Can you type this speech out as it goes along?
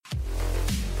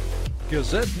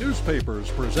Gazette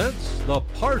Newspapers presents the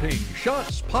Parting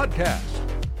Shots Podcast.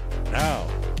 Now,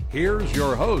 here's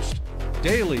your host,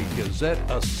 Daily Gazette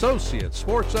Associate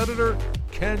Sports Editor,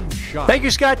 Ken Schott. Thank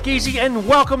you, Scott Geezy, and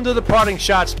welcome to the Parting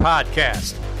Shots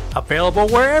Podcast. Available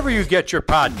wherever you get your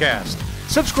podcast.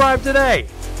 Subscribe today.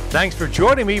 Thanks for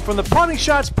joining me from the Parting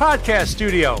Shots Podcast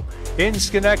studio in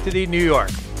Schenectady, New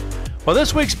York. Well,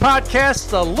 this week's podcast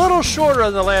is a little shorter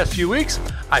than the last few weeks.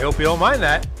 I hope you don't mind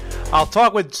that. I'll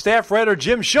talk with staff writer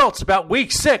Jim Schiltz about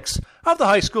Week 6 of the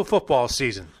high school football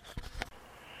season.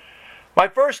 My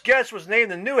first guest was named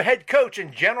the new head coach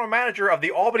and general manager of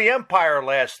the Albany Empire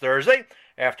last Thursday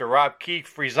after Rob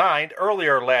Keefe resigned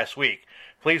earlier last week.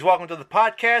 Please welcome to the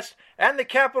podcast and the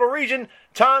Capital Region,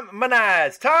 Tom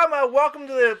Menas. Tom, welcome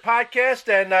to the podcast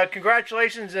and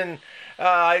congratulations. And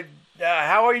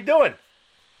how are you doing?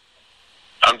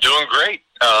 I'm doing great.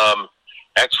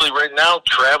 Actually, right now,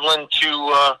 traveling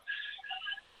to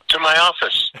my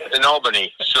office in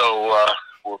Albany. So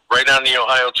we're right on the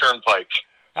Ohio Turnpike.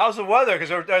 How's the weather?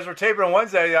 Because as we're taping on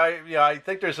Wednesday, I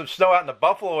think there's some snow out in the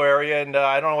Buffalo area, and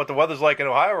I don't know what the weather's like in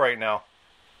Ohio right now.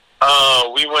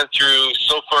 We went through,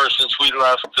 so far since we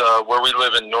left where we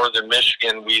live in northern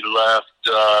Michigan, we left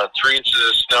 3 inches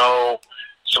of snow,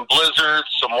 some blizzards,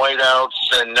 some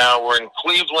whiteouts, and now we're in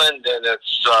Cleveland, and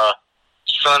it's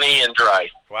sunny and dry.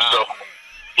 Wow. So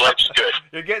life's good.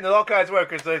 You're getting all kinds of weather,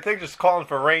 because I think just calling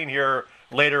for rain here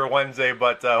later Wednesday,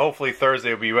 but hopefully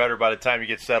Thursday will be better by the time you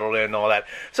get settled in and all that.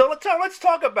 So let's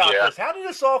talk about this. How did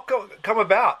this all come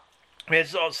about? I mean,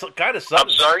 it's all kind of sudden.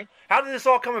 I'm sorry? How did this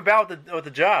all come about with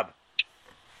the job?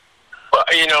 Well,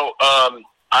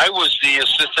 I was the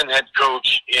assistant head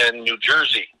coach in New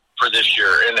Jersey for this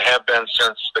year and have been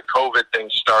since the COVID thing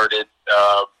started.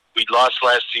 We lost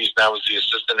last season. I was the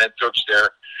assistant head coach there.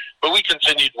 But we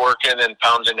continued working and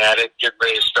pounding at it, getting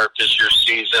ready to start this year's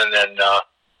season. And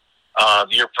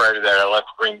the year prior to that, I left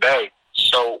Green Bay.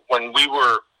 So when we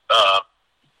were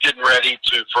getting ready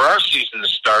for our season to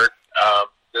start,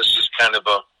 this is kind of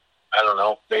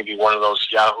maybe one of those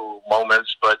Yahoo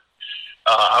moments, but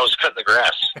I was cutting the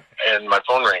grass and my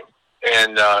phone rang.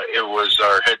 And it was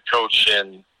our head coach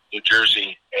in New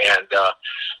Jersey. And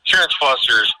Terrence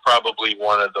Foster is probably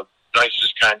one of the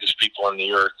nicest, kindest people on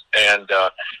the earth. And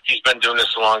he's been doing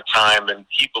this a long time, and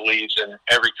he believes in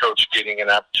every coach getting an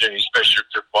opportunity, especially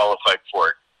if they're qualified for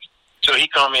it. So he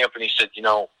called me up and he said,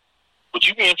 would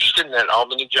you be interested in that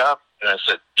Albany job? And I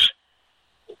said,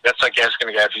 that's like asking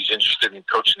a guy if he's interested in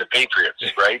coaching the Patriots,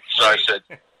 right? So I said,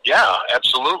 yeah,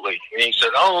 absolutely. And he said,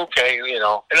 oh, okay,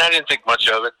 And I didn't think much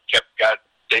of it. Got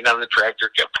stayed on the tractor,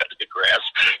 kept cutting the grass,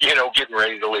 getting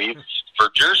ready to leave for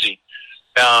Jersey.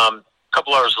 A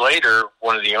couple hours later,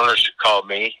 one of the owners called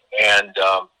me, and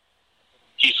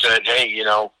he said, hey, you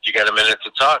got a minute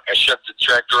to talk? I shut the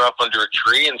tractor up under a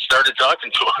tree and started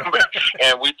talking to him.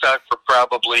 And we talked for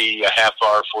probably a half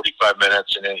hour, 45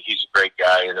 minutes, and he's a great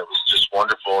guy, and it was just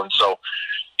wonderful. And so,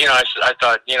 I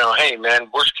thought, hey, man,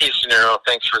 worst case scenario,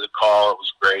 thanks for the call. It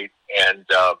was great. And,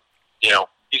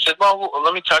 he said, well,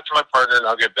 let me talk to my partner, and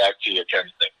I'll get back to you kind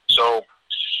of thing. So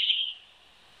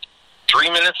 3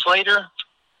 minutes later,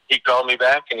 he called me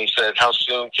back, and he said, how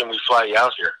soon can we fly you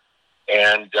out here?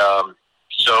 And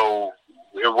so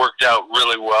it worked out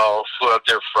really well. Flew out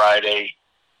there Friday,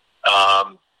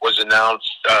 was announced,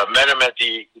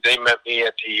 they met me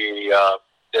at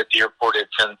the airport at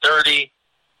 10:30,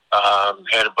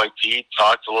 had a bite to eat,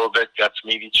 talked a little bit, got to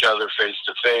meet each other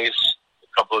face-to-face.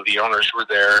 A couple of the owners were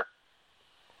there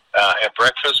at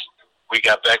breakfast. We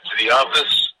got back to the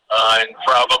office, and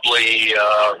probably,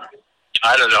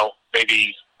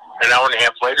 maybe an hour and a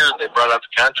half later, they brought out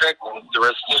the contract, and the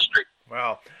rest is history.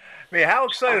 Wow. I mean, how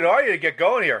excited are you to get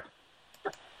going here?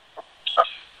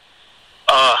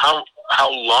 How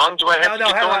long do I have to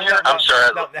get going here? I'm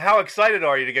sorry. How excited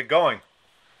are you to get going?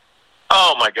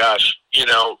 Oh, my gosh.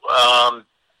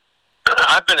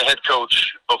 I've been a head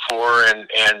coach before and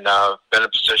been a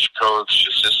position coach,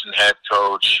 assistant head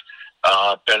coach,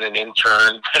 been an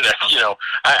intern.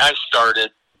 I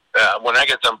started, when I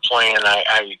got done playing,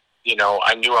 I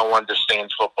knew I wanted to stay in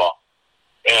football.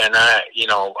 And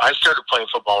I started playing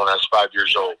football when I was 5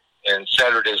 years old. And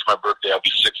Saturday is my birthday. I'll be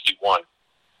 61.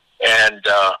 And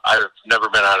I've never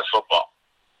been out of football.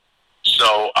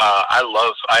 So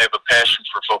I have a passion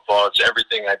for football. It's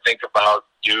everything I think about,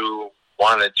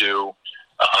 want to do,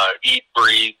 eat,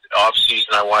 breathe. Off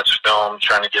season, I watch film,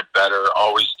 trying to get better,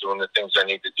 always doing the things I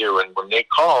need to do. And when they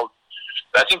called,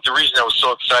 I think the reason I was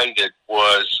so excited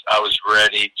was I was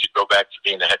ready to go back to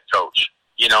being a head coach.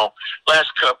 Last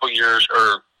couple of years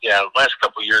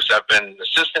I've been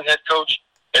assistant head coach,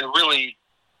 and really,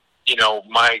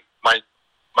 my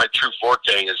my true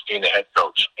forte is being a head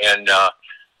coach. And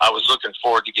I was looking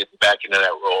forward to getting back into that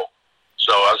role.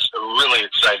 So I was really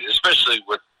excited, especially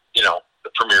with, the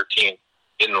premier team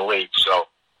in the league. So.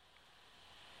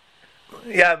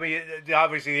 Yeah, I mean,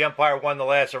 obviously the Empire won the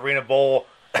last Arena Bowl,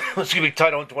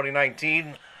 title in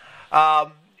 2019.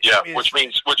 Which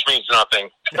means nothing.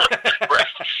 Right.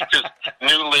 Because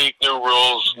new league, new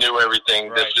rules, new everything.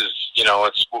 Right. This is,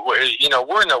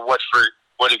 we're in a what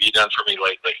have you done for me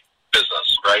lately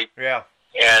business, right? Yeah.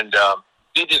 And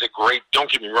they did don't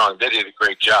get me wrong, they did a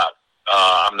great job.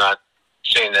 I'm not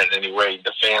saying that in any way.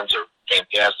 The fans are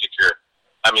fantastic here.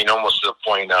 I mean, almost to the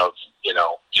point of,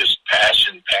 just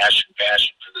passion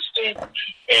for this team.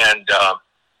 And,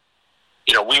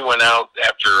 we went out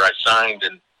after I signed,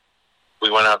 and we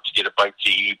went out to get a bite to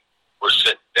eat. We're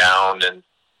sitting down, and,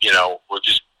 we're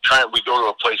just we go to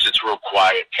a place that's real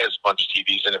quiet, has a bunch of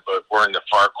TVs in it, but we're in the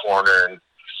far corner, and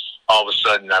all of a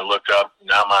sudden I look up,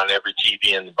 and I'm on every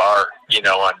TV in the bar,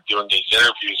 I'm doing these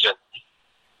interviews, and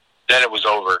then it was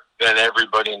over. Then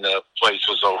everybody in the place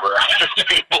was over.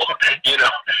 People,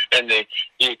 and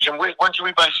when can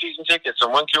we buy season tickets?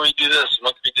 And when can we do this? And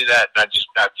when can we do that? And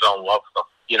I fell in love with them.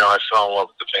 I fell in love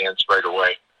with the fans right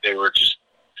away. They were just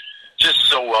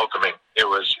so welcoming. It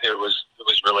was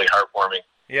really heartwarming.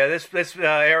 Yeah, this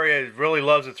area really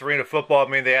loves its arena football. I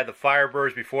mean, they had the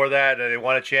Firebirds before that, and they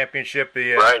won a championship.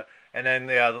 Right. And then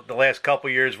the last couple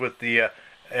of years with the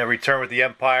return with the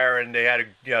Empire, and they had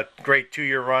a great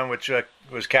 2-year run, which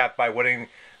was capped by winning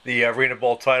the Arena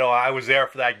Bowl title. I was there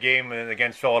for that game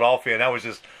against Philadelphia, and that was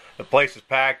just the place was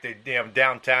packed.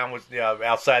 Downtown was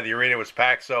outside the arena was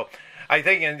packed. So I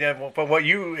think, and from what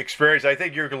you experienced, I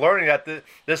think you're learning that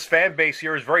this fan base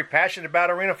here is very passionate about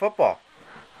arena football.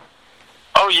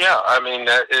 Oh yeah, I mean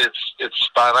it's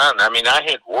spot on. I mean, I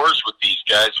had wars with these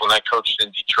guys when I coached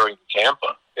in Detroit and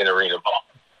Tampa in arena ball.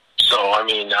 So I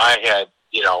mean, I had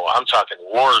I'm talking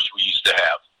wars we used to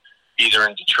have, either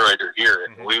in Detroit or here,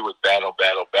 and we would battle,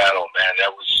 man.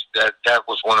 That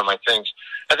was one of my things.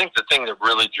 I think the thing that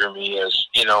really drew me is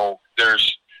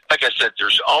there's, like I said,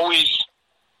 there's always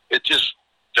a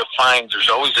defined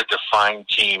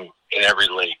team in every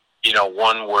league.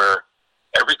 One where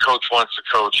every coach wants to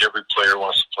coach, every player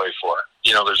wants to play for.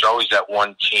 There's always that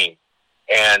one team.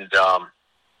 And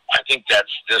I think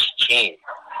that's this team.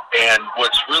 And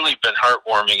what's really been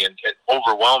heartwarming and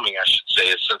overwhelming, I should say,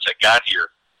 is since I got here,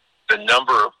 the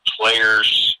number of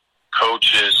players,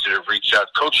 coaches that have reached out.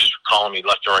 Coaches are calling me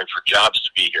left and right for jobs to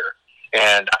be here.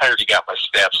 And I already got my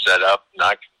staff set up, and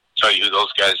I can tell you who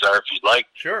those guys are if you'd like.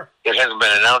 Sure. It hasn't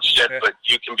been announced yet, but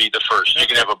you can be the first. You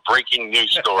can have a breaking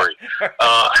news story.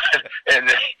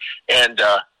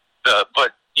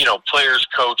 But players,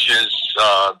 coaches,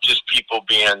 just people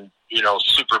being,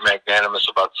 super magnanimous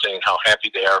about saying how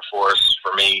happy they are for us,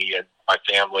 for me and my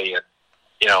family, and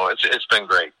it's been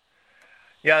great.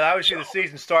 Yeah, obviously the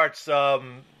season starts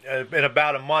in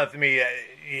about a month. I mean,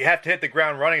 you have to hit the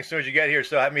ground running as soon as you get here.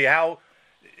 So, I mean, how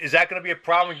is that going to be a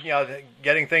problem?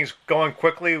 Getting things going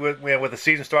quickly with the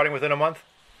season starting within a month.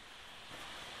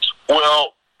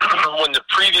 Well, when the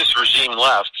previous regime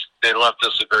left, they left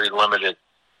us a very limited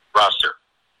roster.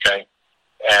 Okay,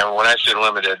 and when I say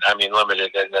limited, I mean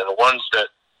limited. And then the ones that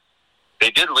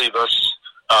they did leave us,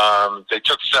 they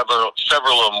took several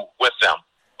of them with them.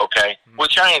 Okay,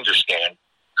 which I understand.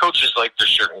 Coaches like their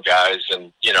certain guys,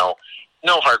 and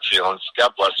no hard feelings.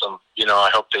 God bless them. I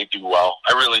hope they do well.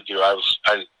 I really do. I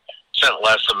sent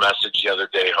Les a message the other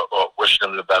day wishing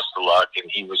him the best of luck,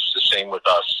 and he was the same with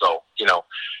us. So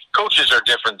coaches are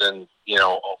different than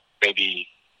maybe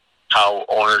how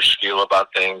owners feel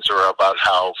about things or about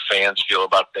how fans feel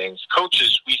about things.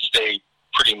 Coaches, we stay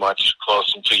pretty much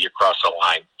close until you cross a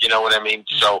line. You know what I mean?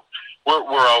 So we're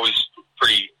always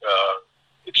pretty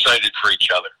excited for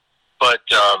each other. But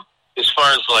as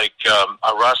far as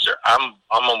our roster, I'm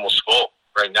almost full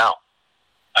right now.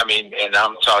 I mean, and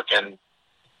I'm talking.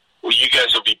 Well, you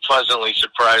guys will be pleasantly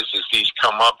surprised as these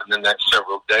come up in the next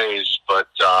several days. But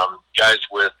guys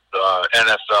with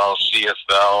NFL,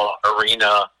 CFL,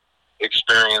 arena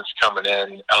experience coming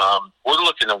in, we're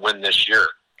looking to win this year.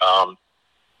 I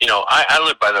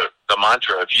live by the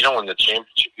mantra: if you don't win the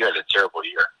championship, you had a terrible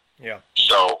year. Yeah.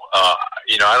 So,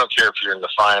 I don't care if you're in the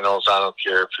finals. I don't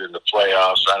care if you're in the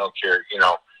playoffs. I don't care.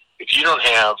 If you don't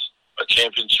have a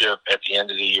championship at the end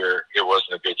of the year, it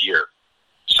wasn't a good year.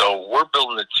 So we're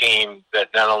building a team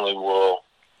that not only will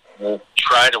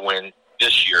try to win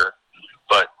this year,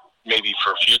 but maybe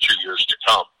for future years to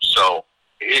come. So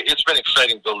it's been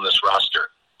exciting building this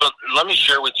roster. But let me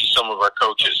share with you some of our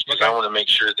coaches, because I want to make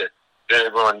sure that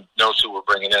everyone knows who we're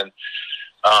bringing in.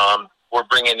 we're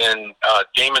bringing in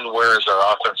Damon Ware as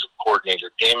our offensive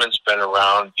coordinator. Damon's been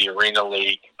around the Arena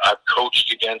League. I've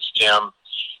coached against him.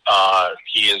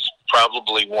 He is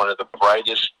probably one of the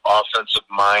brightest offensive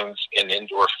minds in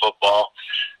indoor football.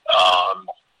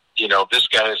 This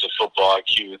guy has a football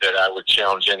IQ that I would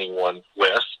challenge anyone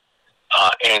with.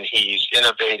 And he's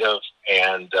innovative,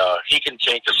 and he can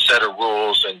take a set of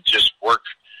rules and just work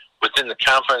within the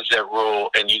confines of that rule,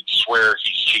 and you'd swear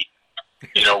he's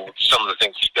cheating, some of the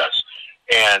things he does.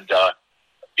 And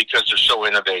because they're so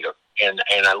innovative, and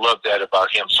I love that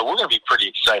about him. So we're going to be pretty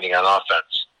exciting on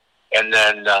offense. And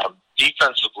then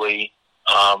defensively,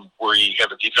 we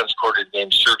have a defense coordinator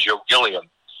named Sergio Gilliam.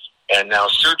 And now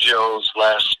Sergio's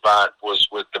last spot was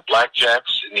with the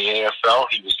Blackjacks in the AFL.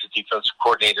 He was the defensive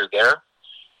coordinator there,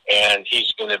 and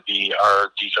he's going to be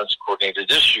our defensive coordinator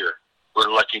this year. We're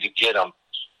lucky to get him.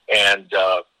 And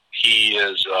he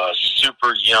is a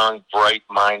super young,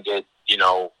 bright-minded,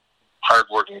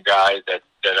 hard-working guy that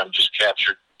I'm just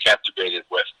captivated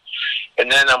with. And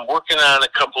then I'm working on a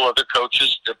couple other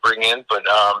coaches to bring in, but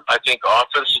I think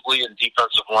offensively and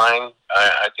defensive line,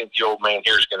 I think the old man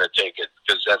here is going to take it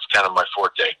because that's kind of my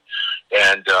forte.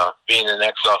 And being an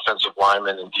ex-offensive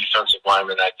lineman and defensive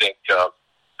lineman, I think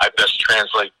I best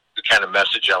translate the kind of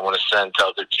message I want to send to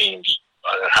other teams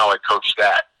and how I coach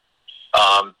that.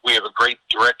 We have a great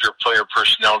director of player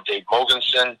personnel, Dave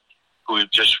Mogensen, who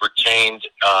we've just retained.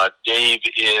 Dave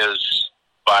is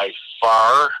by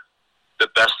far the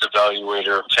best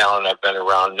evaluator of talent I've been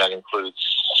around. That includes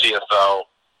CFL,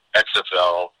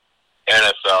 XFL,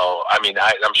 NFL. I mean,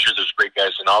 I'm sure there's great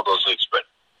guys in all those leagues, but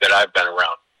that I've been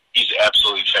around. He's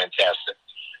absolutely fantastic.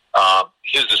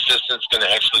 His assistant's going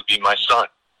to actually be my son,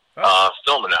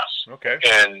 Phil Menas. Okay.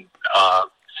 And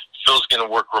Phil's going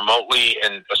to work remotely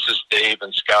and assist Dave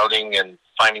in scouting and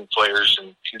finding players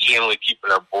and continually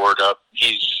keeping our board up.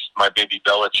 He's my baby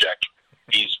Belichick.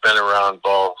 He's been around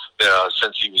ball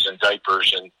since he was in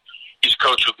diapers, and he's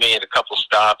coached with me at a couple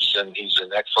stops, and he's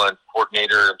an excellent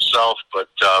coordinator himself, but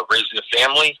raising a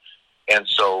family, and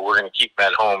so we're going to keep him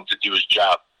at home to do his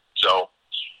job. So,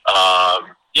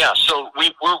 so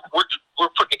we're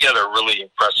putting together a really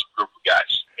impressive group of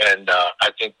guys, and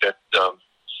I think that the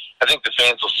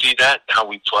fans will see that, how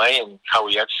we play and how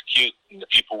we execute, and the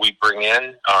people we bring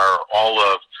in are all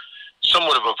of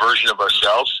somewhat of a version of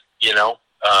ourselves,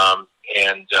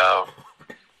 and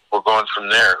we're going from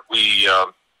there.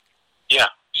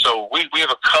 So we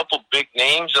have a couple big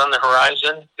names on the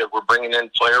horizon that we're bringing in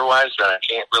player-wise that I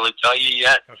can't really tell you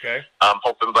yet. Okay. I'm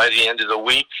hoping by the end of the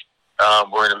week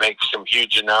we're going to make some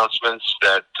huge announcements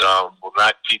that will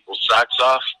knock people's socks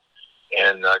off,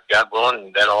 and God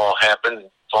willing, that'll all happen and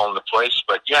fall into place.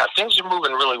 But, things are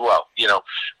moving really well.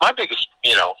 My biggest,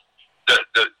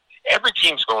 every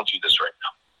team's going through this right now.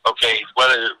 Okay,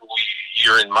 whether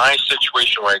you're in my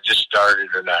situation where I just started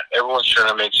or not, everyone's trying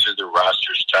to make sure their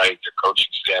roster's tight, their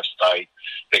coaching staff's tight,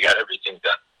 they got everything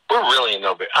done. We're really in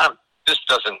no big. This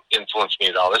doesn't influence me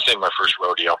at all. This ain't my first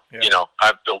rodeo. Yeah.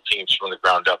 I've built teams from the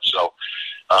ground up, so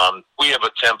we have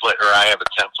a template, or I have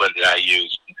a template that I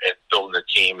use in building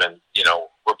a team, and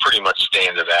we're pretty much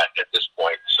staying to that at this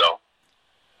point. So.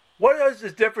 What is the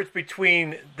difference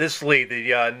between this league,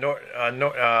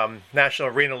 the National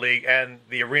Arena League, and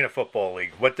the Arena Football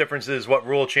League? What differences, what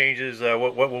rule changes,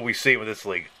 what will we see with this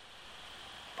league?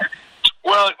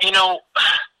 Well,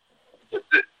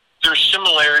 there's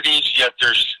similarities, yet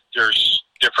there's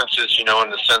differences, in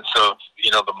the sense of,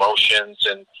 the motions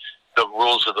and the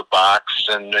rules of the box,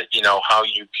 and, how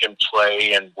you can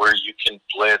play and where you can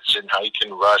blitz and how you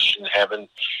can rush, and having,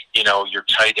 your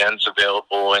tight ends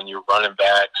available and your running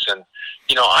backs. And,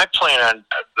 I plan on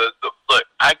look,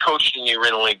 I coached in the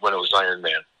Arena League when it was Iron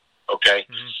Man. Okay.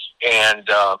 Mm-hmm. And,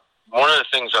 one of the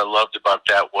things I loved about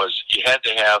that was you had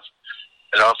to have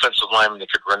an offensive lineman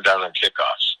that could run down on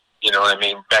kickoffs. You know what I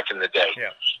mean? Back in the day.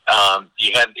 Yeah.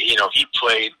 You had, he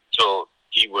played till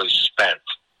he was spent.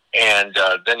 And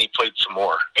then he played some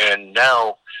more. And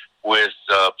now with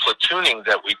platooning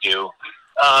that we do,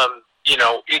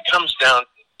 it comes down,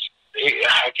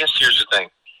 I guess here's the thing.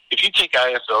 If you take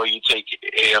IFL, you take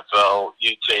AFL,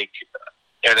 you take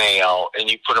NAL, and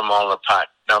you put them all in a pot.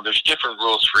 Now, there's different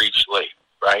rules for each league,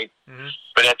 right? Mm-hmm.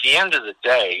 But at the end of the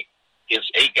day, it's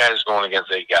 8 guys going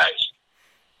against 8 guys.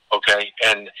 Okay,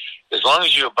 and as long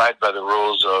as you abide by the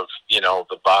rules of,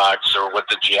 the box, or what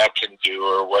the jack can do,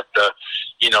 or what the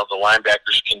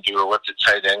linebackers can do, or what the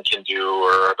tight end can do,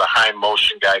 or the high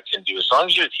motion guy can do, as long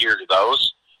as you adhere to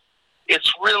those,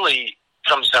 it's really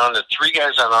comes down to 3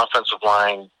 guys on offensive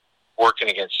line working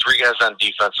against 3 guys on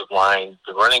defensive line.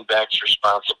 The running back's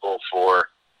responsible for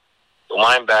the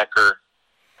linebacker,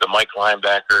 the Mike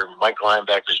linebacker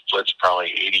splits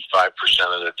probably 85%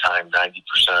 of the time, 90%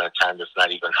 of the time, if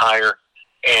not even higher.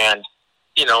 And,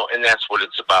 and that's what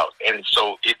it's about. And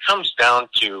so it comes down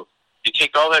to, you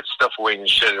take all that stuff away and you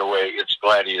shed it away, it's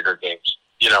gladiator games.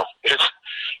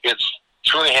 It's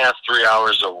 2.5, 3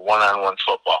 hours of one-on-one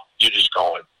football. You're just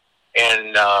going.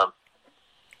 And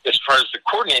as far as the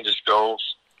coordinators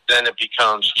goes, then it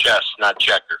becomes chess, not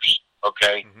checkers,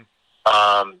 okay? Mm-hmm.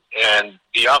 And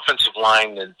the offensive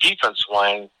line and defensive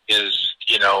line is,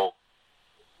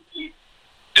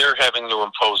 they're having to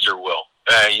impose their will.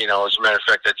 As a matter of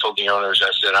fact, I told the owners,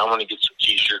 I said, I want to get some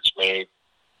T-shirts made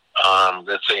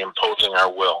that say imposing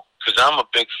our will. Because I'm a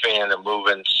big fan of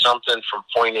moving something from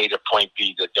point A to point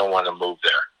B that don't want to move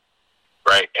there,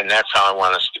 right? And that's how I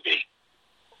want us to be.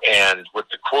 And with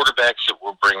the quarterbacks that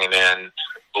we're bringing in,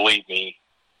 believe me,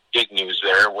 big news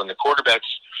there. When the quarterbacks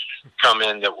come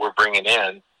in that we're bringing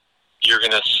in, you're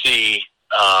going to see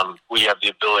we have the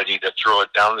ability to throw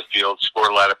it down the field, score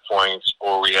a lot of points,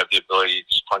 or we have the ability to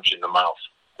just punch in the mouth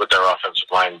with our offensive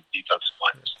line and defensive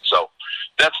lines. So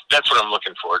that's what I'm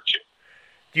looking forward to.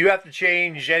 Do you have to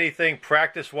change anything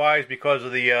practice-wise because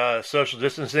of the social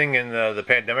distancing and the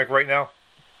pandemic right now?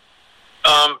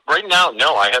 Right now,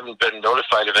 no. I haven't been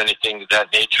notified of anything of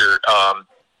that nature.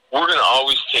 We're going to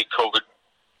always take COVID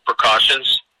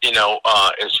precautions,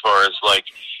 as far as, like,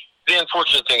 the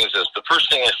unfortunate thing is this. The first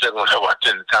thing I said when I walked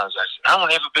into town is, I said, I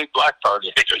want to have a big block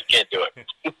party. They go, you can't do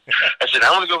it. I said,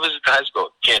 I want to go visit the high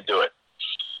school. Can't do it.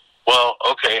 Well,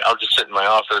 okay, I'll just sit in my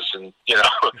office and,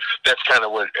 that's kind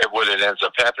of what it ends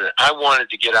up happening. I wanted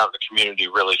to get out in the community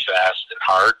really fast and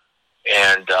hard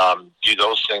and do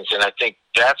those things, and I think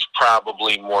that's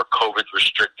probably more COVID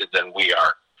restricted than we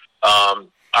are.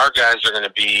 Our guys are going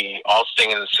to be all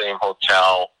staying in the same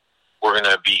hotel. We're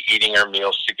going to be eating our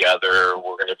meals together.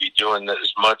 We're going to be doing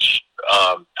as much,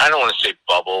 I don't want to say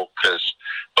bubble,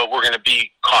 but we're going to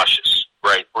be cautious,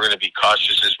 right? We're going to be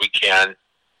cautious as we can.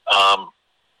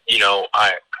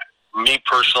 Me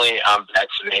personally, I'm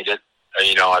vaccinated.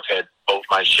 I've had both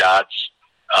my shots.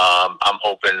 I'm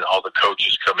hoping all the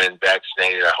coaches come in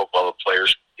vaccinated. I hope all the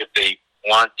players, if they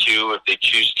want to, if they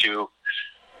choose to,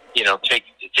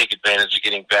 take advantage of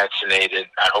getting vaccinated.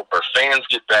 I hope our fans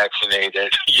get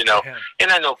vaccinated,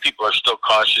 And I know people are still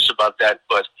cautious about that,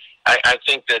 but I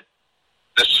think that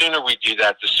the sooner we do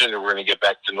that, the sooner we're going to get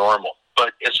back to normal.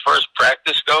 But as far as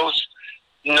practice goes,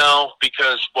 no,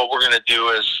 because what we're going to do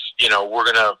is,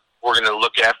 we're going to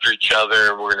look after each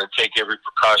other. We're going to take every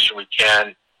precaution we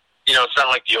can. It's not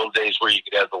like the old days where you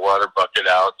could have the water bucket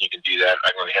out. You can do that.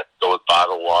 I'm going to have to go with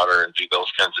bottled water and do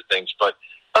those kinds of things. But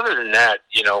other than that,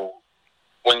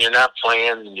 when you're not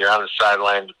playing and you're on the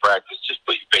sideline to practice, just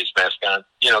put your face mask on.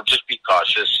 Just be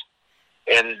cautious.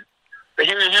 And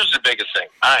here's the biggest thing.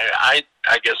 I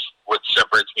guess what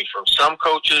separates me from some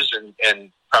coaches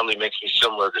and probably makes me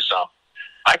similar to some,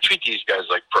 I treat these guys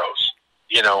like pros.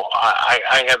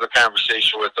 I have a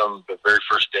conversation with them the very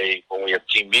first day when we have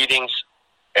team meetings,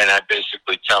 and I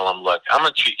basically tell them, look, I'm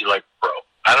going to treat you like a pro.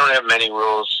 I don't have many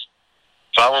rules.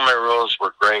 Follow my rules,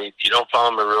 we're great. You don't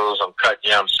follow my rules, I'm cutting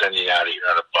you, I'm sending you out of here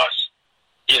on a bus.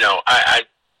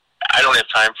 I don't have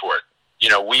time for it.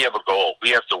 We have a goal.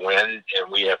 We have to win,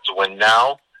 and we have to win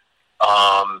now.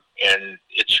 And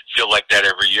it should feel like that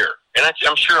every year. And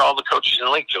I'm sure all the coaches in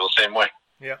the league feel the same way.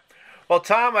 Yeah. Well,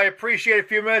 Tom, I appreciate a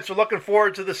few minutes. We're looking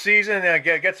forward to the season and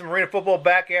get some arena football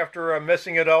back after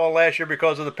missing it all last year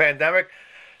because of the pandemic.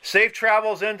 Safe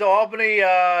travels into Albany.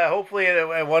 Hopefully,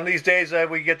 one of these days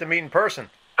we get to meet in person.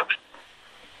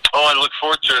 Oh, I look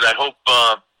forward to it.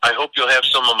 I hope you'll have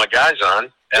some of my guys on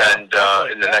in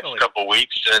the next couple of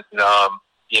weeks, and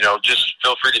just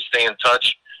feel free to stay in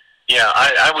touch. Yeah,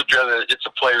 I would rather it's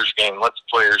a players' game. Let the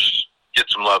players get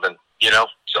some loving.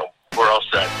 So we're all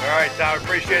set. All right, Tom.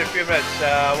 Appreciate a few minutes.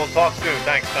 We'll talk soon.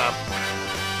 Thanks, Tom.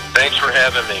 Thanks for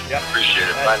having me. Yep. Appreciate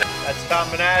it. Bye now. That's Tom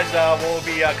Menas. We'll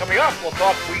be coming up. We'll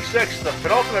talk Week 6, the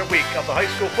penultimate week of the high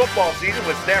school football season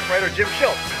with staff writer Jim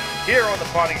Schiltz here on the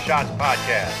Parting Shots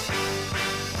podcast.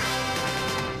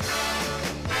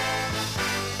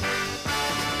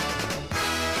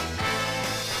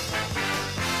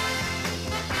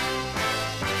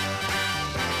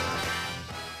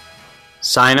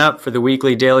 Sign up for the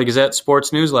weekly Daily Gazette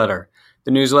sports newsletter.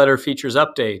 The newsletter features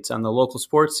updates on the local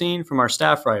sports scene from our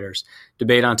staff writers,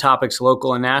 debate on topics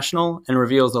local and national, and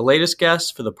reveals the latest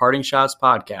guests for the Parting Shots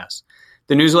podcast.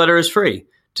 The newsletter is free.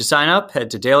 To sign up,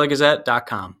 head to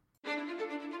dailygazette.com.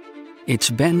 It's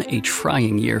been a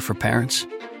trying year for parents.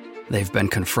 They've been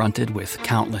confronted with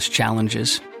countless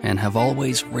challenges and have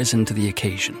always risen to the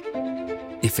occasion.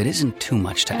 If it isn't too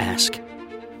much to ask,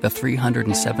 the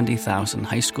 370,000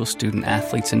 high school student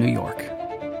athletes in New York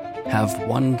have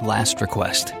one last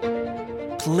request.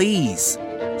 Please,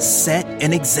 set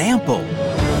an example.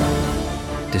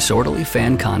 Disorderly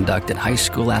fan conduct at high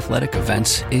school athletic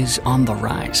events is on the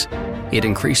rise. It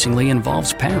increasingly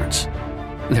involves parents.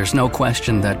 There's no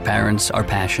question that parents are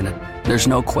passionate. There's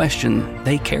no question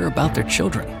they care about their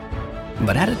children.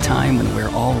 But at a time when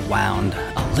we're all wound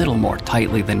a little more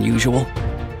tightly than usual,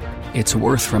 it's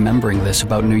worth remembering this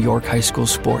about New York high school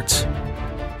sports.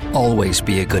 Always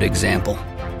be a good example.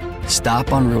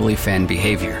 Stop unruly fan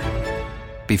behavior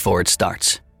before it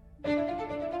starts.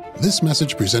 This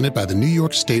message presented by the New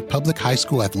York State Public High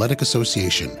School Athletic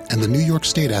Association and the New York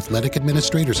State Athletic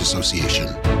Administrators Association.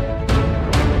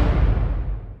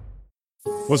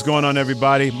 What's going on,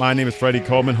 everybody? My name is Freddie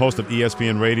Coleman, host of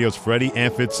ESPN Radio's Freddie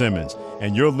and Fitzsimmons,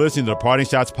 and you're listening to the Parting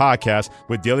Shots podcast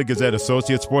with Daily Gazette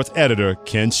Associate Sports Editor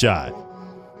Ken Schott.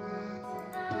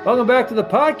 Welcome back to the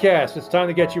podcast. It's time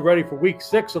to get you ready for week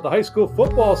 6 of the high school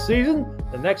football season,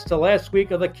 the next to last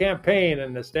week of the campaign.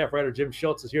 And the staff writer, Jim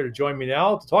Schiltz, is here to join me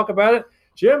now to talk about it.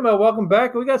 Jim, welcome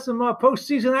back. We got some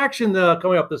postseason action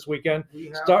coming up this weekend,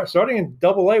 starting in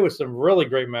Double-A with some really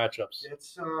great matchups.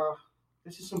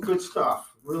 This is some good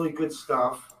stuff, really good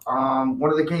stuff.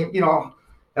 One of the games,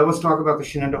 everyone's talking about the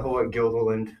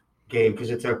Shenandoah-Guilderland game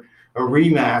because it's a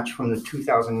rematch from the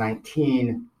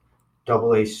 2019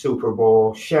 Double-A Super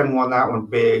Bowl. Shen won that one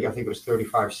big. I think it was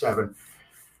 35-7.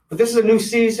 But this is a new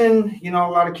season. A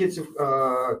lot of kids have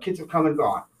come and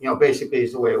gone. Basically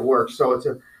is the way it works. So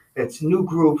it's new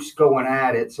groups going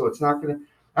at it. So it's not going to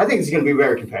 – I think it's going to be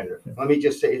very competitive. Let me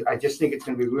just say, I just think it's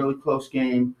going to be a really close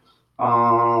game.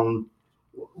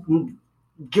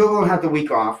 Gilliland had the week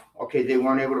off. Okay, they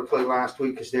weren't able to play last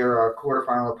week because their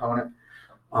quarterfinal opponent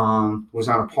was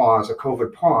on a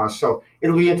COVID pause. So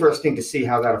it'll be interesting to see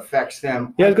how that affects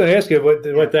them. Yeah, I was going to ask you what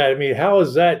that. I mean, how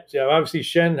is that? Obviously,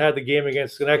 Shen had the game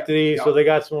against Schenectady, so they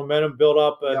got some momentum built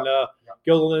up, and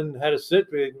Gilliland had to sit.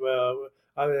 We know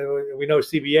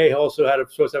CBA also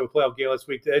supposed to have a playoff game last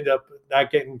week. They ended up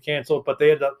not getting canceled, but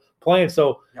they ended up playing.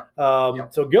 So,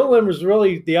 so Gilliland was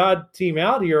really the odd team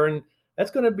out here, and that's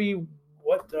going to be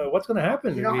what's going to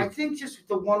happen. I think just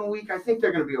the 1 week, I think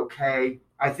they're going to be okay.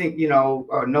 I think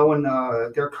knowing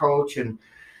their coach, and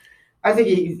I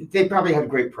think they probably had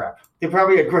great prep.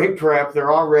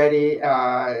 They're all ready.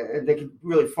 They could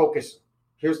really focus.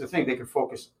 Here's the thing: they could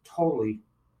focus totally,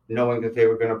 knowing that they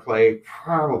were going to play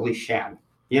probably Shen.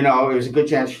 It was a good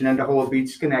chance Shenandoah beat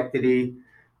Schenectady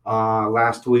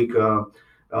last week.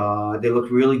 They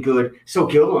looked really good. So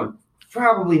Gilliland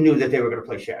probably knew that they were going to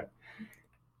play Shen.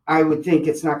 I would think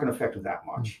it's not going to affect them that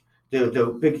much.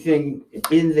 The big thing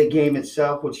in the game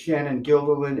itself with Shen and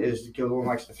Gilliland is Gilliland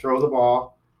likes to throw the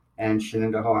ball, and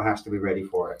Shenandoah has to be ready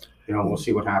for it. We'll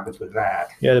see what happens with that.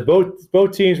 Yeah,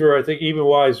 both teams were, I think,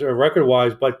 even-wise or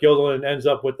record-wise, but Gilliland ends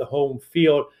up with the home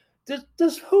field.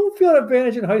 Does home field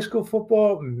advantage in high school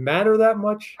football matter that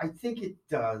much? I think it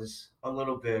does a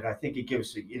little bit. I think it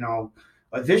gives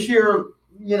this year,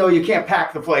 you can't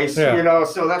pack the place,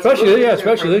 so that's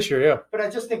especially this year, yeah. But I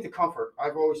just think the comfort.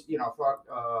 I've always,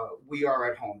 thought we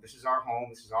are at home. This is our home.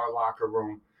 This is our locker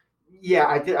room. Yeah,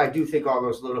 I do think all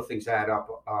those little things add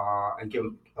up and give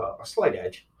them a slight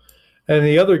edge. And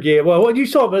the other game, well, you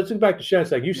saw, let's go back to Shen's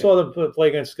thing. You saw them play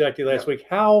against Schenectady last week.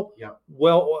 How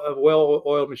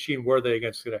well-oiled machine were they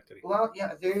against Schenectady? Well,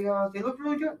 yeah, they look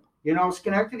really good.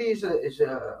 Schenectady is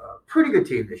a pretty good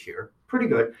team this year. Pretty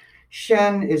good.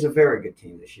 Shen is a very good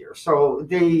team this year. So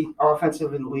they,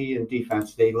 offensively and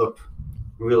defense, they look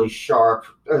really sharp.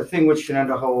 The thing with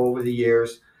Shenandoah over the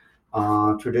years,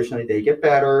 traditionally they get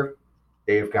better.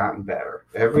 They have gotten better.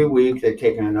 Every week they've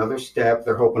taken another step.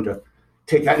 They're hoping to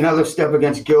take that another step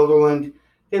against Guilderland.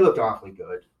 They looked awfully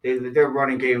good. Their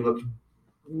running game looked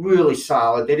really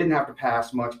solid. They didn't have to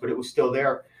pass much, but it was still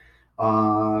there.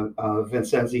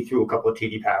 Vincenzi threw a couple of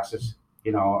TD passes.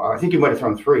 I think he might have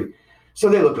thrown 3. So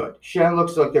they look good. Shen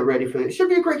looks like they're ready for it. It should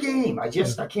be a great game. I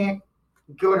can't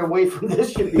go away from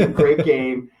this. Should be a great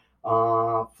game.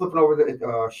 Flipping over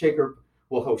the Shaker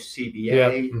will host CBA. Yeah.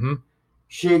 Mm-hmm.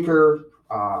 Shaker,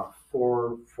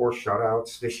 4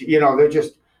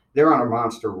 shutouts. They're on a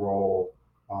monster roll.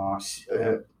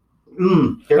 They're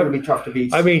going to be tough to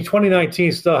beat. I mean,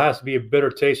 2019 still has to be a bitter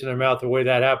taste in their mouth the way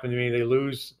that happened. I mean, they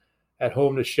lose at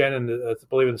home to Shen in I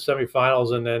believe in the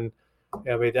semifinals, and then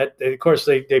of course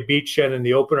they beat Shen in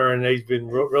the opener, and they've been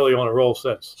really on a roll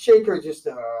since. Shaker just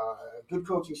good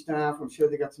coaching staff. I'm sure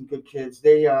they got some good kids.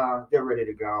 They're ready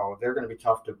to go. They're going to be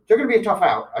tough. They're going to be a tough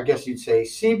out, I guess you'd say.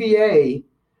 CBA,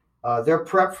 their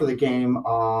prep for the game.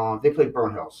 They played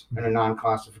Burn Hills in a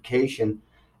non-classification,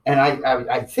 And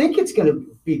I think it's going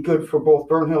to be good for both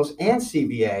Burn Hills and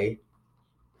CBA,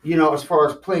 as far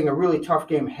as playing a really tough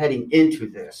game heading into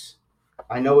this.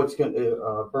 I know it's going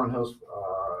to, Burn Hills,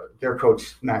 their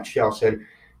coach, Matt Schiltz, said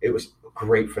it was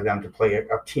great for them to play a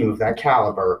team of that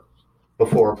caliber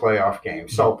before a playoff game.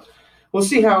 So we'll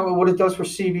see what it does for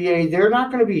CBA. They're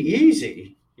not going to be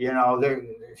easy. They're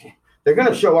going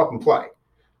to show up and play.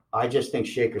 I just think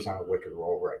Shaker's on a wicked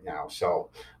roll right now. So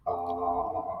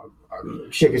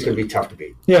Shaker's going to be tough to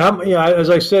beat. Yeah, as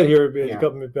I said here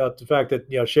about the fact that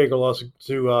Shaker lost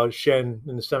to Shen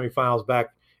in the semifinals back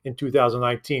in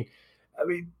 2019. I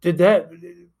mean,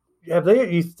 have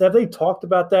they talked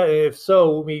about that? And if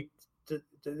so, I mean,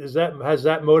 has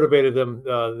that motivated them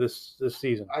this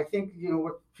season? I think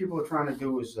what people are trying to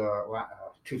do is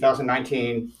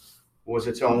 2019 was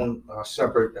its own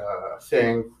separate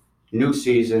thing. New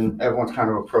season, everyone's kind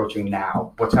of approaching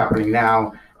now. What's happening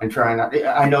now, and trying.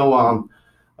 I know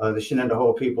the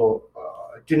Shenandoah people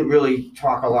didn't really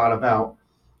talk a lot about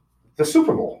the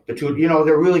Super Bowl. The two,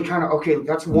 they're really kind of okay.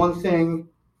 That's one thing.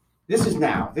 This is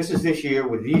now. This is this year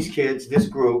with these kids, this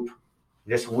group,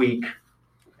 this week,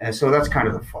 and so that's kind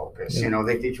of the focus. Yeah.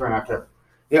 They try not to.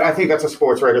 Yeah, I think that's a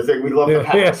sports writer thing. We love the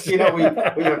past. We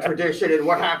have tradition and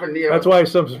what happened. That's why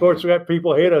some sports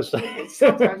people hate us.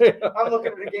 Sometimes I'm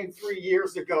looking at a game 3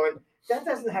 years ago, and that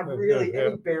doesn't have really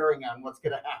any bearing on what's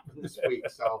going to happen this week.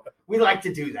 So we like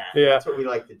to do that. Yeah. That's what we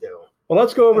like to do. Well,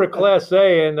 let's go over to Class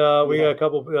A, and we got a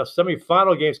couple of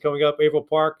semifinal games coming up. Averill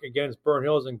Park against Burn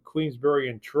Hills and Queensbury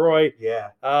and Troy. Yeah.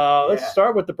 Let's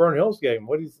start with the Burn Hills game.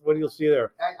 What do you see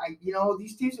there?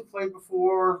 These teams have played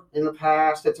before in the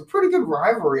past. It's a pretty good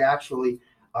rivalry, actually.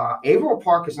 Averill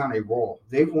Park is on a roll.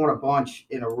 They've won a bunch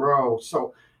in a row.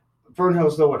 So Burn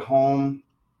Hills, though, at home,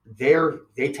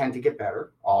 they tend to get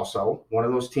better. Also, one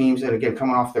of those teams that again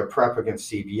coming off their prep against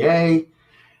CBA.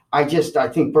 I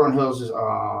think Burn Hills is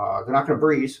they're not going to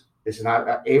breeze. This is not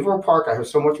Averill Park. I have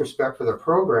so much respect for their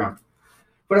program,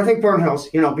 but I think Burn Hills,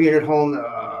 being at home,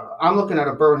 I'm looking at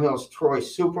a Burn Hills Troy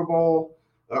Super Bowl.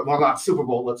 Well, not Super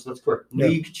Bowl. Let's correct.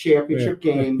 League championship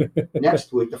game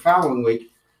next week, the following week.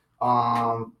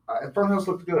 Burn Hills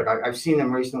looked good. I've seen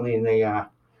them recently, and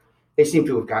they seem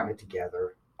to have gotten it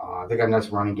together. They got a nice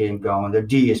running game going. Their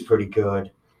D is pretty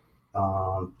good.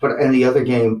 But in the other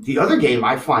game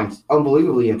I find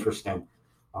unbelievably interesting.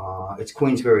 It's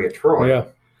Queensbury at Troy.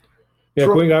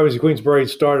 Obviously Queensbury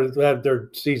had their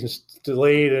season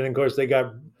delayed, and of course they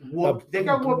got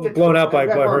whooped blown out by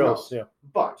Hurls. Yeah,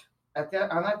 but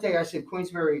on that day I said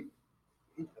Queensbury,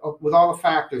 with all the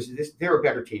factors, they're a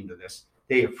better team than this.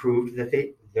 They have proved that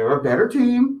they're a better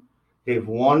team. They've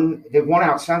won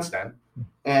out since then,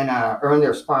 and earned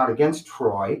their spot against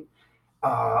Troy.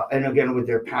 And again, with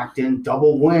their packed-in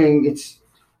double wing,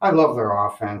 I love their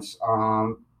offense.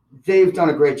 They've done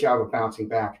a great job of bouncing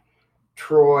back.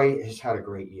 Troy has had a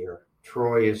great year.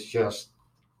 Troy is just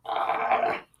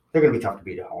they're going to be tough to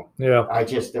beat at home. Yeah.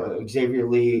 Xavier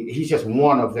Lee, he's just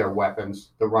one of their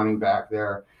weapons, the running back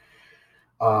there.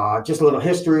 Just a little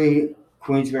history.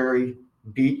 Queensbury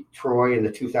beat Troy in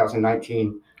the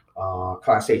 2019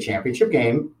 Class A championship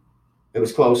game. It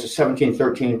was close,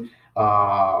 17-13.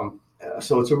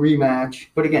 So it's a rematch,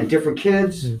 but again, different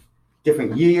kids,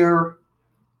 different year.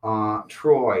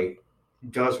 Troy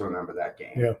does remember that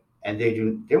game, and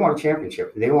they want a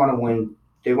championship. They want to win.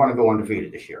 They want to go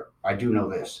undefeated this year. I do know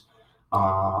this,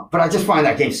 but I just find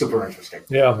that game super interesting.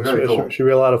 Yeah, very cool. Should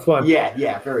be a lot of fun.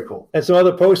 Yeah, very cool. And some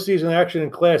other postseason action in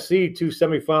Class C, 2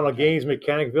 semifinal games: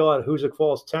 Mechanicville at Hoosick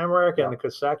Falls Tamarack and the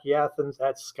Coxsackie Athens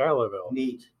at Schuylerville.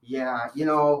 Neat. Yeah,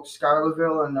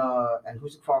 Schuylerville and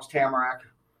Hoosick Falls Tamarack.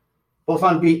 Both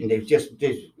unbeaten.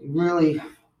 They've really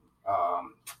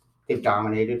they've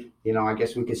dominated. I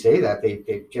guess we could say that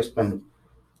they've just been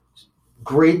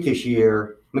great this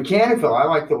year. Mechanicville, I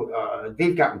like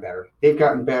they've gotten better.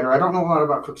 I don't know a lot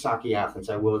about Coxsackie Athens,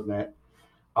 I will admit,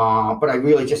 but I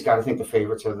really just got to think the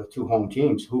favorites are the two home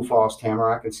teams: Hoosick Falls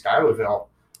Tamarack and Schuylerville.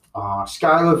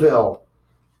 Schuylerville,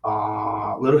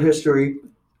 little history.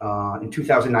 In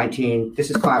 2019,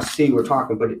 this is Class C we're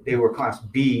talking, but they were Class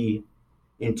B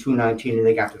in 2019, and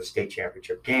they got to the state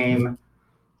championship game.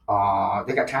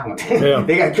 They got talent. Yeah.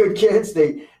 They got good kids.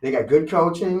 They got good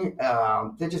coaching.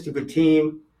 They're just a good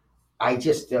team. I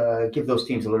just give those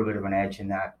teams a little bit of an edge in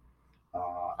that.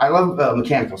 I love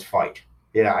Mechanicville's fight.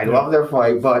 I love their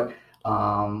fight, but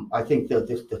I think that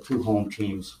the two home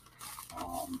teams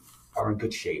are in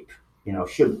good shape.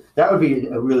 That would be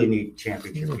a really neat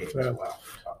championship game as well.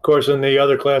 Of course, in the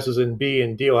other classes in B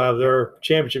and D will have their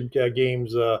championship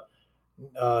games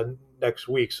next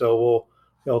week. So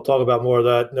We'll talk about more of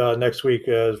that next week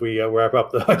as we wrap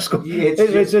up the high school. Yeah,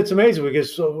 it's amazing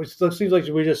because it seems like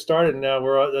we just started and now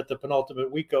we're at the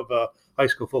penultimate week of high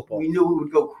school football. We knew it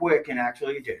would go quick, and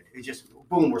actually it did. It just,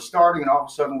 boom, we're starting, and all of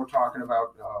a sudden we're talking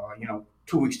about,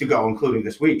 2 weeks to go, including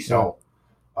this week. So,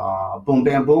 boom,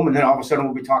 bam, boom, and then all of a sudden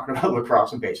we'll be talking about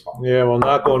lacrosse and baseball. Yeah, well,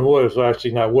 knock on wood. So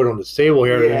actually not wood on the table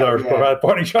here in our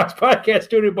Parting Shots podcast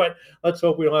studio, but let's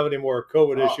hope we don't have any more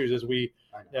COVID issues as we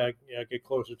get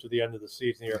closer to the end of the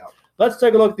season here. Let's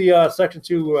take a look at the Section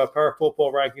 2 para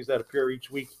football rankings that appear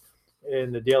each week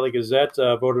in the Daily Gazette,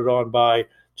 voted on by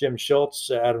Jim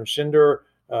Schiltz, Adam Schinder,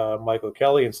 Michael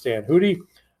Kelly, and Stan Hootie.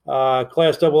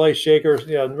 Class AA Shakers,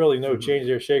 really no change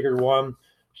there. Shaker 1,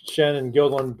 Shen and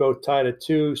Gildan both tied at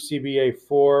 2, CBA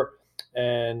 4,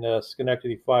 and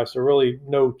Schenectady 5. So really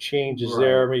no changes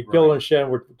there. I mean, Gildan and Shen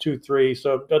were 2-3,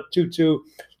 so 2-2.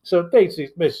 So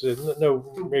basically no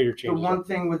major changes. The one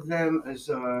thing with them is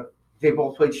they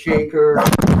both played Shaker.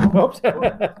 Oops.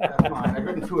 That's fine. I'm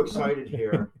getting too excited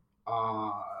here.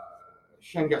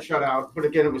 Shen got shut out, but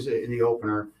again, it was in the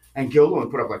opener. And Gildan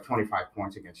put up like 25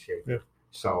 points against Shaker. Yeah.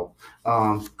 So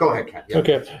go ahead, Ken. Yeah.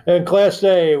 Okay. And Class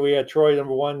A, we had Troy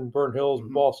number 1, Burnt Hills,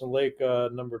 Boston Lake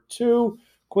number 2,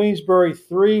 Queensbury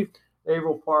 3,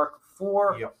 Averill Park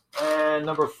 4, and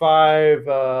number 5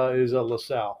 is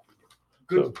LaSalle.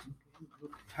 Good,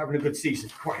 having a good season.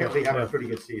 Quietly having a pretty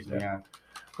good season. Yeah.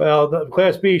 Well, the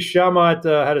Class B, Shamont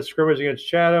had a scrimmage against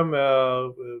Chatham,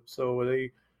 so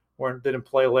they didn't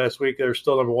play last week. They're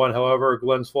still number 1. However,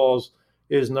 Glens Falls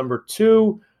is number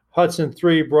 2. Hudson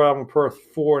 3, Brown Perth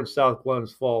 4, and South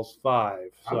Glens Falls 5.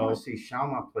 So I want to see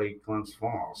Shamont play Glens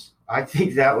Falls. I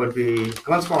think that would be –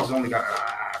 Glens Falls only got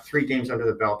 3 games under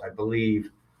the belt, I believe.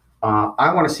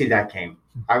 I want to see that game.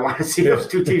 I want to see those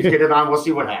two teams get it on. We'll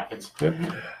see what happens.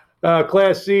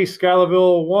 Class C,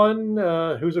 Schuylerville 1,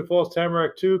 Hoosick Falls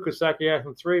Tamarack 2,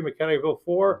 Coxsackie-Akron 3, McKennieville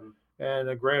 4,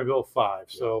 and Granville 5.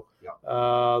 So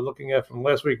looking at from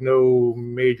last week, no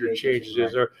major changes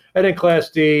is there. And then Class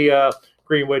D,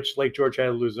 Greenwich, Lake George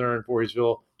had Luzerne,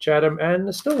 Voorheesville, Chatham,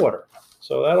 and Stillwater.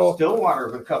 So that'll Stillwater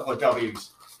with a couple of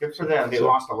W's. Good for them. They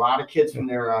lost a lot of kids from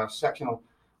their sectional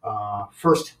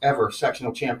first ever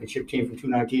sectional championship team from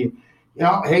 2019.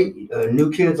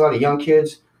 New kids, a lot of young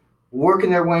kids working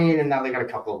their way in, and now they got a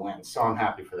couple of wins. So I'm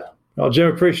happy for them. Well, Jim,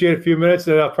 appreciate a few minutes.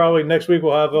 And probably next week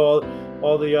we'll have all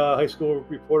the high school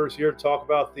reporters here to talk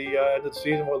about the end of the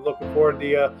season. We're looking forward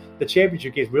to the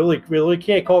championship games. We really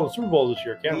can't call them Super Bowl this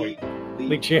year, can we?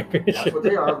 League championship. That's what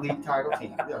they are, league title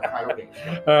team. Title games.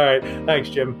 All right. Thanks,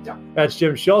 Jim. Yeah. That's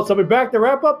Jim Schiltz. I'll be back to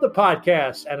wrap up the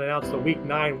podcast and announce the Week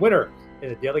 9 winner in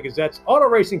the Daily Gazette's auto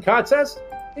racing contest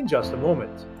in just a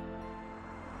moment.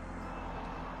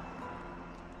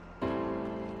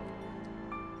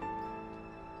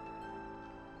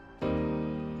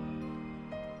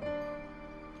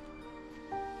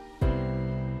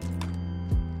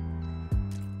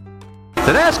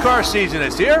 The NASCAR season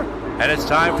is here, and it's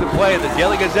time to play the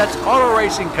Daily Gazette's auto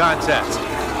racing contest.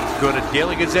 Go to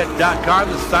dailygazette.com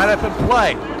to sign up and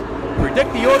play.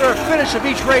 Predict the order of finish of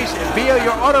each race via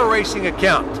your auto racing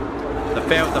account. The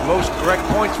fan with the most correct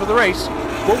points for the race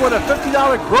will win a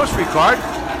 $50 grocery card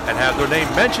and have their name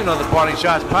mentioned on the Parting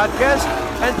Shots podcast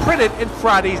and printed in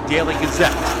Friday's Daily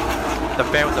Gazette. The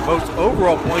fan with the most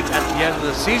overall points at the end of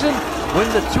the season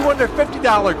wins a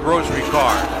 $250 grocery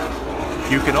card.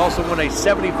 You can also win a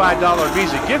 $75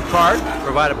 Visa gift card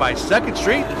provided by 2nd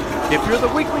Street if you're the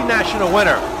weekly national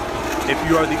winner. If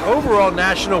you are the overall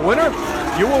national winner,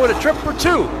 you will win a trip for 2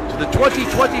 to the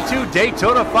 2022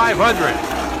 Daytona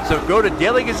 500. So go to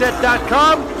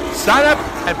dailygazette.com, sign up,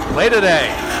 and play today.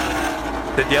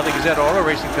 The Daily Gazette Auto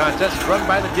Racing Contest is run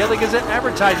by the Daily Gazette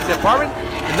Advertising Department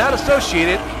and not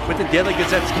associated with the Daily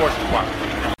Gazette Sports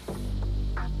Department.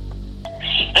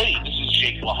 Hey, this is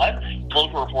Jake LaHutt,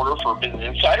 political reporter for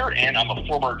Business Insider, and I'm a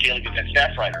former Daily Gazette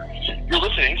staff writer. You're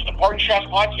listening to the Parting Shots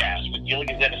podcast with Daily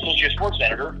Gazette Associate Sports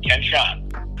Editor Ken Schott.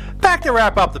 Back to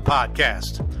wrap up the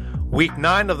podcast. Week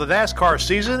 9 of the NASCAR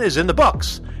season is in the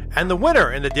books, and the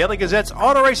winner in the Daily Gazette's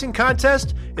auto racing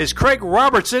contest is Craig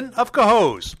Robertson of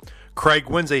Cohoes. Craig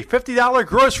wins a $50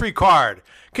 grocery card.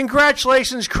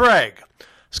 Congratulations, Craig.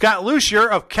 Scott Lucier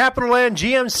of Capital Land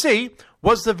GMC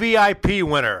was the VIP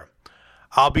winner.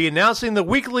 I'll be announcing the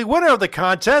weekly winner of the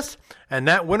contest, and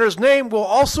that winner's name will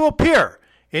also appear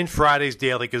in Friday's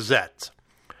Daily Gazette.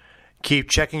 Keep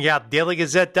checking out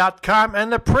dailygazette.com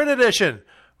and the print edition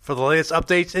for the latest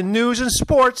updates in news and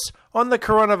sports on the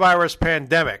coronavirus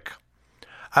pandemic.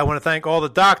 I want to thank all the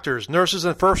doctors, nurses,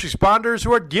 and first responders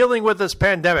who are dealing with this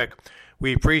pandemic.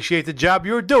 We appreciate the job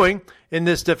you're doing in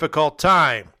this difficult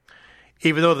time.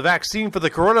 Even though the vaccine for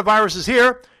the coronavirus is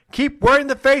here, keep wearing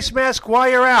the face mask while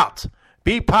you're out.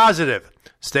 Be positive.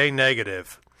 Stay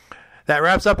negative. That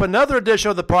wraps up another edition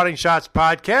of the Parting Shots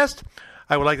podcast.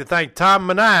 I would like to thank Tom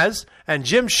Menas and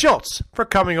Jim Schiltz for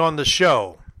coming on the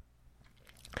show.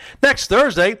 Next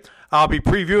Thursday, I'll be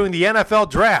previewing the NFL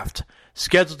Draft.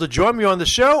 Scheduled to join me on the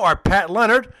show are Pat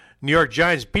Leonard, New York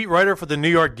Giants beat writer for the New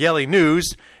York Daily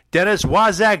News, Dennis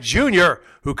Waszak Jr.,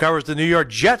 who covers the New York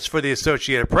Jets for the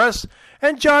Associated Press,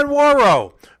 and John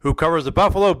Warrow, who covers the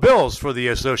Buffalo Bills for the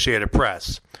Associated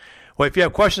Press. Well, if you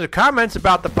have questions or comments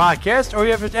about the podcast, or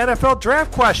you have NFL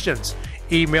draft questions,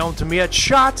 email them to me at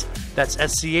SCHOTT, that's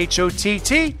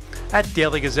SCHOTT, at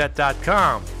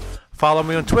dailygazette.com. Follow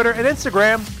me on Twitter and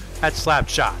Instagram at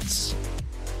Slapshots.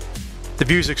 The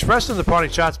views expressed in the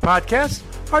Parting Shots podcast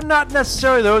are not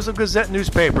necessarily those of Gazette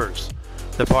newspapers.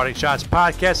 The Parting Shots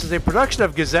podcast is a production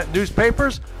of Gazette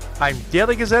newspapers. I'm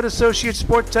Daily Gazette Associate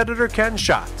Sports Editor Ken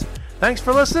Schott. Thanks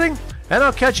for listening, and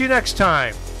I'll catch you next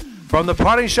time. From the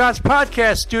Parting Shots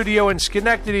podcast studio in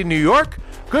Schenectady, New York,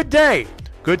 good day,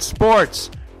 good sports,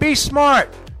 be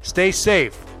smart, stay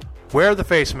safe, wear the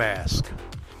face mask.